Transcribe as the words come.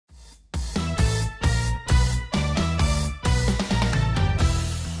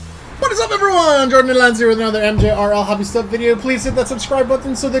up, everyone? Jordan Lands here with another MJRL Hobby Stuff video. Please hit that subscribe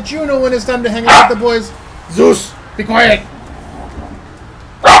button so that you know when it's time to hang out with the boys. Zeus, be quiet.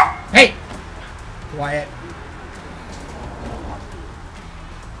 Hey, quiet.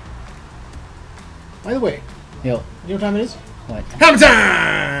 By the way, yo, you know what time it is? What? Hammer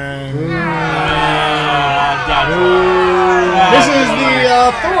time! This is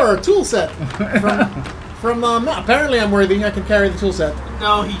the Thor tool set from Matt. Apparently I'm worthy. I can carry the tool set.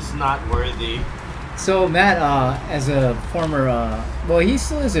 No, he's not worthy. So Matt, as a former, well, he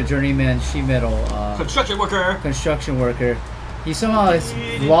still is a journeyman sheet metal construction worker. He somehow has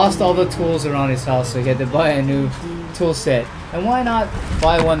lost all the tools around his house, so he had to buy a new tool set. And why not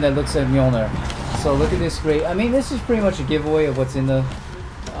buy one that looks like Mjolnir? So look at this great. I mean, this is pretty much a giveaway of what's in the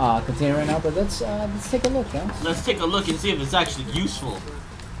container right now. But let's take a look, guys. Let's take a look and see if it's actually useful.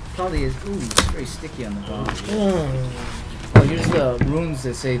 Probably is. Ooh, it's very sticky on the bottom. Oh, here's the runes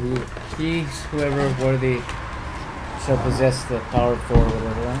that say whoever worthy shall possess the power of Thor, or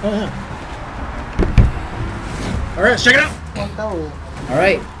whatever. Right? Oh, yeah. All right, let's check it out. All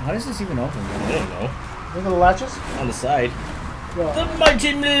right, how does this even open? I don't know. Look at the latches. On the side. Yeah. The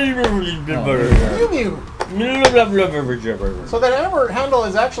mighty So that hammer handle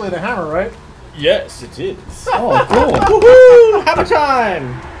is actually the hammer, right? Yes, it is. Oh, cool. Woohoo! Hammer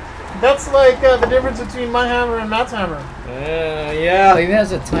time! That's like the difference between my hammer and Matt's hammer. Yeah. Oh, even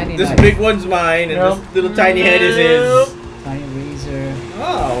has a tiny This knife. big one's mine, and this little tiny head is his. Tiny razor.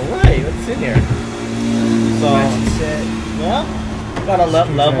 Oh, right. What's in here? So, Set. yeah. Got a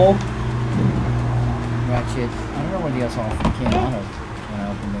level. Ratchet. I don't know where the other one came out of when I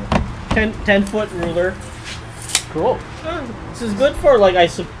opened it. 10-foot ruler. Cool. This is good for like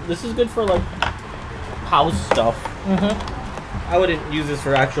this is good for like house stuff. I wouldn't use this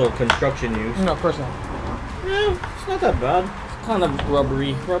for actual construction use. No, of course not. Yeah, it's not that bad. It's kind of rubber,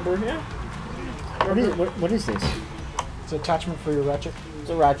 yeah. What is this? It's an attachment for your ratchet. It's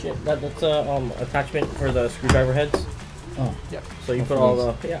a ratchet. That's a attachment for the screwdriver heads. Oh. Yep. So you put all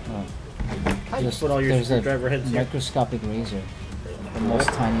the Just put all your there's screwdriver heads here. Microscopic razor. The most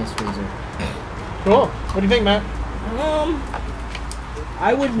tiniest razor. Cool. What do you think, Matt?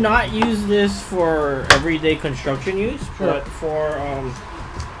 I would not use this for everyday construction use, but for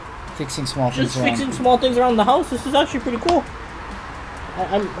fixing small things just fixing small things around the house, this is actually pretty cool.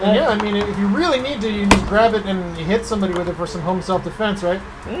 Yeah, I mean, if you really need to, you just grab it and you hit somebody with it for some home self-defense, right?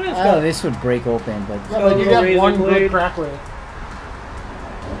 Oh, this would break open, but yeah, but you got one good crack with it.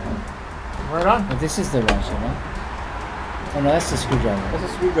 Right on. But this is the ratchet, right? Oh no, that's the screwdriver.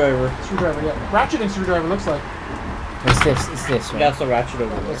 That's a screwdriver. Screwdriver, yeah. Ratcheting screwdriver looks like. It's this, right? That's the ratchet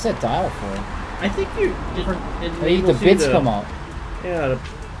over there. What's that dial for? I think you different. The bits come out. Yeah, to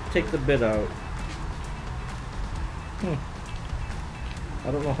take the bit out. I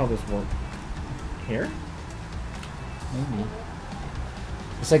don't know how this works. Here? Maybe.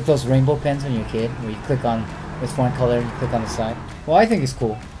 It's like those rainbow pens when you're a kid, where you click on with one color and you click on the side. Well, I think it's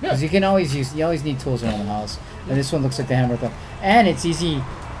cool because you can always you always need tools around the house, and this one looks like the hammer thumb, and it's easy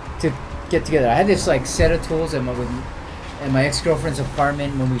to get together. I had this like set of tools at my ex-girlfriend's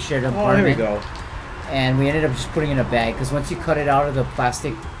apartment when we shared an apartment. Oh, here we go. And we ended up just putting it in a bag because once you cut it out of the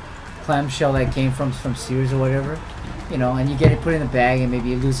plastic clamshell that came from Sears or whatever, you know, and you get it put in a bag and maybe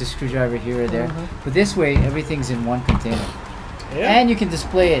you lose a screwdriver here or there. But this way, everything's in one container. Yeah. And you can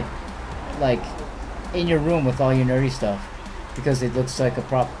display it like in your room with all your nerdy stuff because it looks like a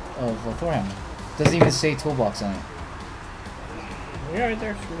prop of a Thor hammer. It doesn't even say Toolbox on it. Yeah, right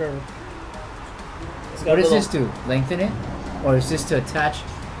there, screwdriver. What does this do? Lengthen it? Or is this to attach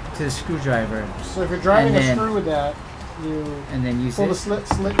to the screwdriver? So if you're driving a screw with that, you pull the slit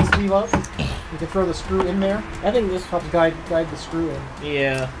the sleeve up. You can throw the screw in there. I think this helps guide the screw in.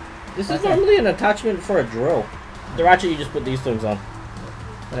 Yeah. This is normally an attachment for a drill. The ratchet, you just put these things on.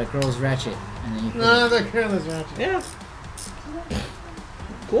 But a girl's ratchet. And then you that girl's ratchet. Yeah.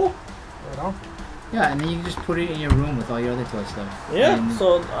 Cool. Right on. Yeah, and then you can just put it in your room with all your other toy stuff. Yeah, and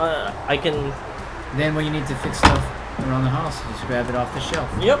so I can... Then when you need to fix stuff around the house, just grab it off the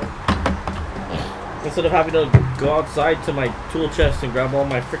shelf. Yep. Instead of having to go outside to my tool chest and grab all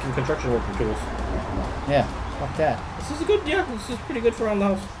my freaking construction worker tools. Yeah, fuck that. This is this is pretty good for around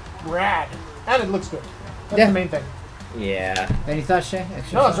the house. Rad. And it looks good. That's the main thing. Yeah. Any thoughts, Shay?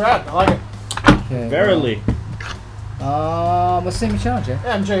 No, it's rad. I like it. Okay, Verily. What's the name of your channel, Jay?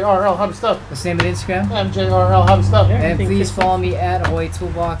 MJRL Hobby Stuff. What's the name of the Instagram? MJRL Hobby Stuff. Yeah, and please follow me at Hawaii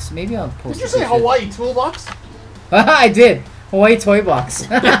Toolbox. Maybe I'll post. Did you say Hawaii Toolbox? I did. Hawaii Toy Box.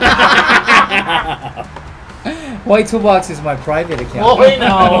 White Toolbox is my private account. Oh, wait,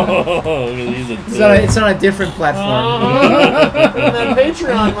 no. It's on a different platform. That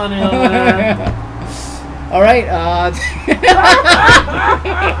Patreon money on there. All right.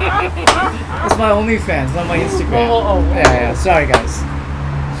 It's my OnlyFans, not my Instagram. Yeah. Sorry, guys.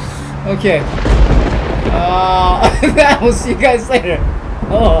 Okay. We'll see you guys later.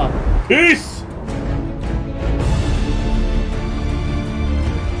 Peace.